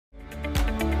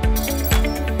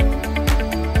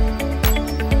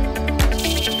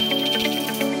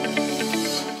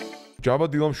ჯაბა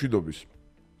დილამშვიდობის.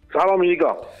 სალამი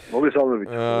იკა, მოგესალმებით.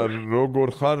 როგორ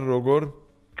ხარ, როგორ?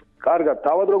 კარგად,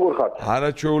 თავად როგორ ხარ?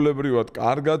 არაჩვეულებრივად,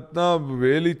 კარგად და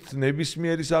ველით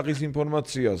ნებისმიერი სახის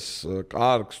ინფორმაციას,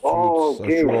 კარგს, ცუდს,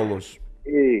 საშუალოს.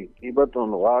 კი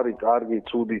ბატონო, არის კარგი,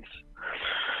 ცუდიც.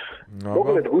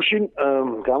 მოკლედ, გუშინ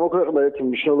გამოქვეყნდა ერთი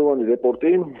მნიშვნელოვანი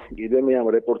რეპორტი, კიდე მე ამ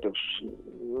რეპორტებს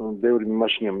ბევრი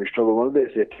მიმაშნია მნიშვნელოვანი და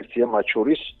ეს ერთ-ერთია მათ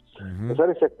შორის. ეს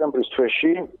არის სექტემბრის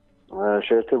თვეში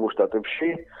შეერთებულ შტატებში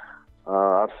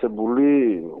არსებული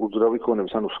უძრავი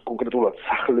ქონების, ანუ კონკრეტულად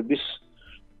სახლების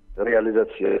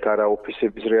რეალიზაცია, არა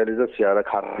ოფისების რეალიზაცია, არა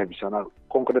ქარხნების, ანუ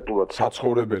კონკრეტულად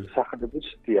საცხოვრებელი სახლების,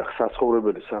 დიახ,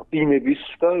 საცხოვრებელი ბინების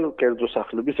და კერძო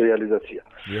სახლების რეალიზაცია.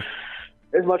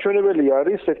 ეს მაჩვენებელი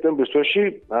არის სექტემბრის თვეში,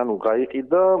 ანუ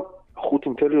გაიყიდა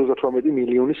 5.38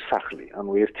 მილიონის სახლი,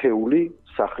 ანუ ერთეული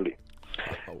სახლი.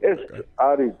 ეს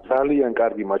არის ძალიან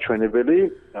კარგი მაჩვენებელი,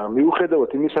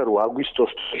 მიუხედავად იმისა, რომ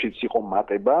აგვისტოს თვეშიც იყო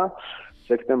მატება,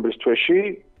 სექტემბრის თვეში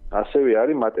ასევე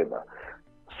არის მატება.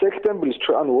 სექტემბრის,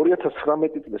 ანუ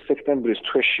 2019 წლის სექტემბრის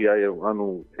თვეში, ანუ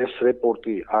ეს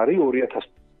რეპორტი არის 2000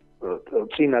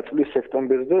 წინა წლის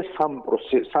სექტემბერზე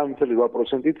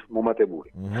 3.8%-ით მომატებული.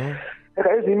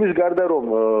 ეხლა ეს იმის გარდა რომ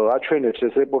აჩვენებს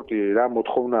ეს რეპორტი რა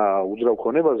მოთხოვნა უძრავ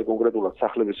ქონებაზე, კონკრეტულად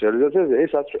სახლების რეალიზაციაზე,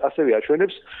 ეს ასევე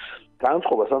აჩვენებს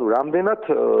განწყობას, ანუ რამდენად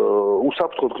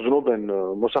უსაფრთხოდ გრძნობენ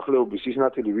მოსახლეობის ის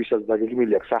ნაწილი, ვისაც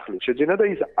დაგეგმილი აქვს სახლის შეძენა და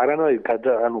ის არანაირ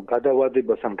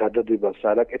გადავადებას ან გადადებას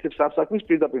არ აკეთებს ამ საქმის,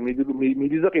 პირდაპირ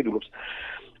მიდის და ყიდულობს.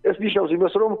 ეს ნიშნავს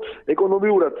იმას, რომ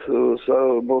ეკონომიურად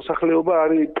მოსახლეობა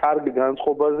არის კარგ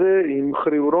განწყობაზე იმ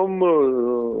მხრივ, რომ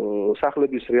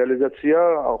სახლების რეალიზაცია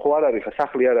ხო არ არის,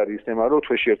 სახლი არ არის ის თემა, რომ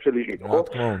თვეში ერთხელ იყიდო, ხო?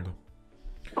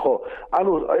 ხო,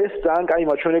 ანუ ეს ძალიან კაი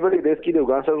მაჩვენებელი და ეს კიდევ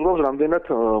განსაზღვრავს, რამდენად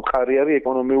მყარი არის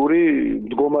ეკონომიური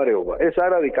მდგომარეობა. ეს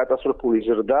არ არის კატასტროფული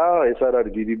ზრდა, ეს არ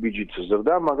არის დიდი ბიჯით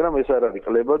ზრდა, მაგრამ ეს არ არის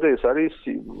კლება და ეს არის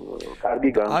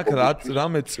კარგი განწყობა. აქ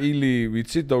რამე წილი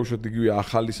ვიცით, დაუშვათ იგივე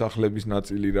ახალი სახლების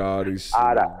ნაწილი რა არის?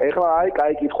 არა, ეხლა აი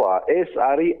კაი კითხვაა. ეს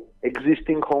არის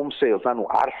existing home sales, ანუ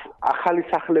ახალი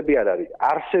სახლები არ არის,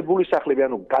 არსებული სახლები,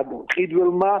 ანუ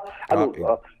ყიდველმა, ანუ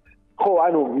ხო,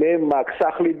 ანუ მე მაქვს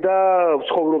სახლი და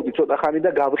ვცხოვრობდი ცოტა ხანი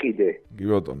და გავყიდე. კი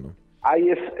ბატონო. აი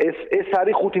ეს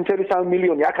არის 5.3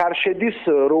 მილიონი. აქ არ შედის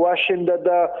რო აშენდა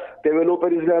და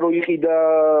დეველოპერისგან რო იყიდა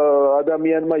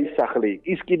ადამიანმა ის სახლი.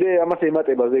 ის კიდე ამას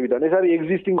ემატება ზევიდან. ეს არის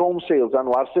existing home sales,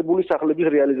 ანუ არსებული სახლების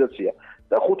რეალიზაცია.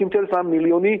 და 5.3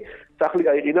 მილიონი სახლი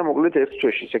გაიყიდა მოკლედ ერთ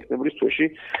თვეში, სექტემბრის თვეში.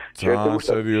 ძალიან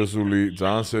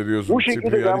სერიოზული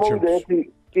ციფრი არის ჩემთვის.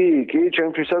 კი,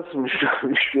 ჩემთვისაც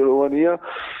მნიშვნელოვანია.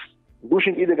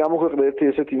 გუშინ კიდე გამოქვეყნდა ერთი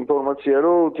ესეთი ინფორმაცია,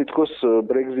 რომ თითქოს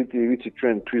ბრეგზიტი, ვიცით,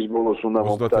 ჩვენ თვის ბოლოს უნდა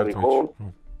მომხდარიყო.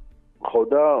 ხო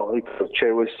და იქ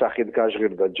ჩევეს სახით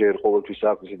გაჟღერდა ჯერ ყოველთვის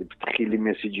აქვს ესეთი ფრთხილი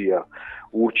მესიჯია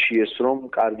ურჩიეს, რომ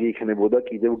კარგი იქნებოდა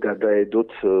კიდევ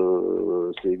გადაედოთ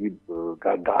ესე იგი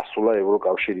გასვლა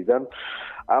ევროკავშირიდან.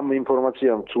 ამ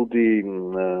ინფორმაციამ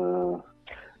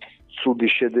ცუდი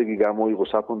შედეგი გამოიღო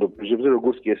საფონდო ბირჟებზე,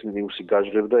 როგორც კი ეს ნიუსი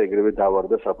გაჟღერდა, ეგრევე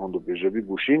დავარდა საფონდო ბირჟები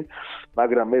გუშინ,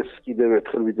 მაგრამ ეს კიდევ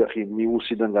ერთხელ ვიძახი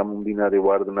ნიუსიდან გამომდინარე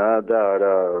ვარდნა და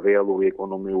არა რეალური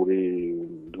ეკონომიური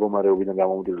მდგომარეობიდან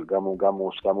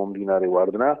გამომდინარე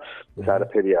ვარდნა, ეს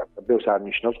არაფერი არ. ბევრს არ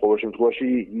ნიშნავს, ყოველ შემთხვევაში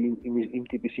იმ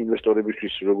ტიპის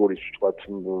ინვესტორებისთვის, როგორც ვთქვათ,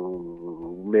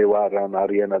 მე ვარ ან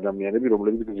არიან ადამიანები,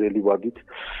 რომლებიც გზელი ვაგით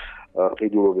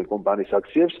ყიდულობენ კომპანიის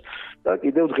აქციებს და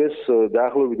კიდევ დღეს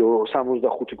დაახლოებით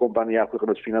 65 კომპანია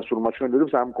აქვეყნებს ფინანსურ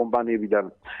მაჩვენებლებს. ამ კომპანიებიდან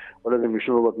ყველაზე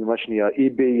მნიშვნელოვნად მიმაჩნია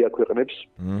eBay აქვეყნებს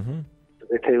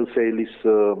retail sales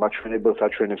მაჩვენებელს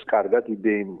აჩვენებს კარგად.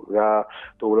 eBay რა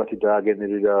დოლარი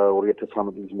დააგენერირა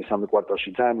 2019 წლის მესამე კვარტალში,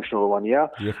 ძალიან მნიშვნელოვანია.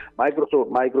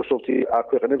 Microsoft-ი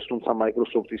აქვეყნებს, თუმცა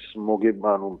Microsoft-ის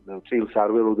ანუ წილს არ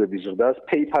ველოდები ზრდას.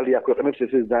 PayPal-ი აქვეყნებს,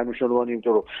 ეს ძალიან მნიშვნელოვანია,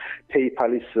 იმიტომ რომ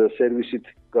PayPal-ის სერვისით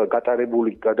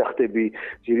გატარებული გადახდები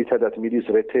ძირითადად მიდის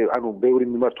ანუ ბევრი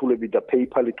მიმართულები და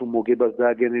PayPal-ი თუ მოგებას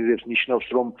დააგენერირებს, ნიშნავს,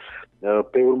 რომ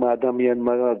ბევრმა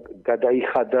ადამიანმა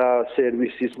გადაიხადა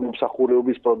სერვისის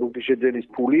მომსახურების პროდუქტის შეძენის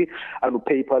ფული, ანუ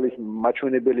PayPal-ის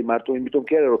მაჩვენებელი მარტო იმიტომ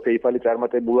კი არა, რომ PayPal-ი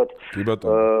წარმატებულად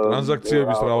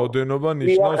ტრანზაქციების რაოდენობა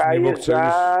ნიშნავს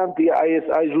მიმოქცევის.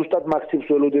 აი ზუსტად მაქსიმს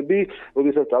ველოდები,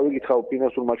 როდესაც წავიკითხავ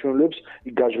ფინანსურ მაჩვენებლებს,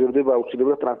 იქ გაჟღერდება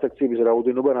აუცილებლად ტრანზაქციების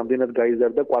რაოდენობა, რამდენად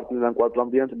გაიზარდა კვარტალიდან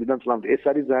კვარტალამდე ან წლიდან წლამდე. ეს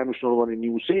არის ძალიან მნიშვნელოვანი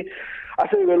ნიუსი.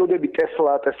 ასევე ველოდები Tesla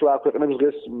აქვეყნებს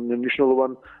დღეს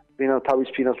მნიშვნელოვან თავის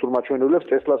ფინანსურ მაჩვენებლებს.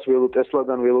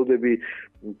 Tesla-დან ველოდები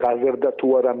გაზარდა თუ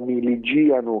არა მილიჯი,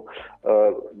 ანუ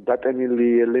დატენილი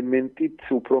ელემენტით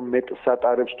უფრო მეტ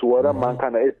სატარებს თუ არა,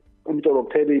 მანქანა ეს იმიტომ რომ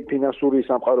მთელი ფინანსური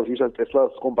სამყარო ვისაც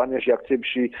ტესლას კომპანიაში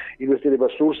აქციებში ინვესტირება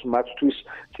სურს, მათთვის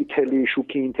წითელი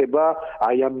შუქი ინთება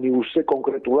აი ამ ნიუსზე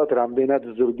კონკრეტულად რამდენად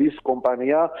ზრდის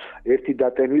კომპანია ერთი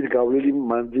დატენვის გავლილი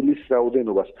მანძილის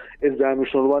რაოდენობას. ეს ძალიან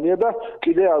მნიშვნელოვანია და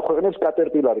კიდე აქვეყნებს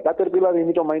კატერპილარი. კატერპილარი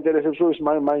იმიტომ მაინტერესებს, რომ ის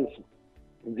მაინც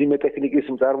ძიმე ტექნიკის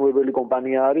მწარმოებელი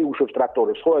კომპანია არის, უშვებს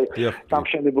ტრაქტორებს, ხო?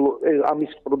 სამშენებლო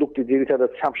ამის პროდუქტი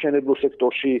ძირითადად სამშენებლო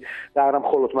სექტორში და არა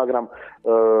მხოლოდ, მაგრამ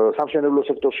სამშენებლო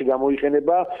სექტორში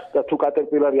გამოიყენება და თუ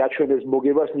კატერპილარი აჩვენებს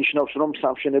მოგებას, ნიშნავს, რომ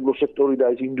სამშენებლო სექტორი და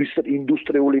ეს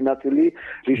ინდუსტრიული ნაწილი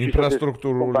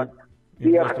ინფრასტრუქტურული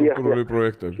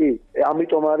პროექტები. კი,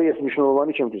 ამიტომ არის ეს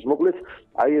მნიშვნელოვანი ჩემთვის. მოკლედ,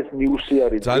 აი ეს ნიუსი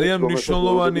არის.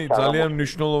 ძალიან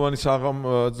მნიშვნელოვანი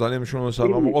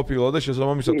საღამო ყოფილა და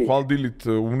შესაბამისად ხვალდილით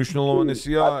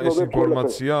უნიშნულოვანესია ეს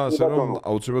ინფორმაცია, ასე რომ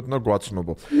აუცილებლად უნდა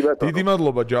გვაცნობო. დიდი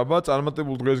მადლობა ჯაბა,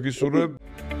 წარმატებულ დღეს გისურვებ.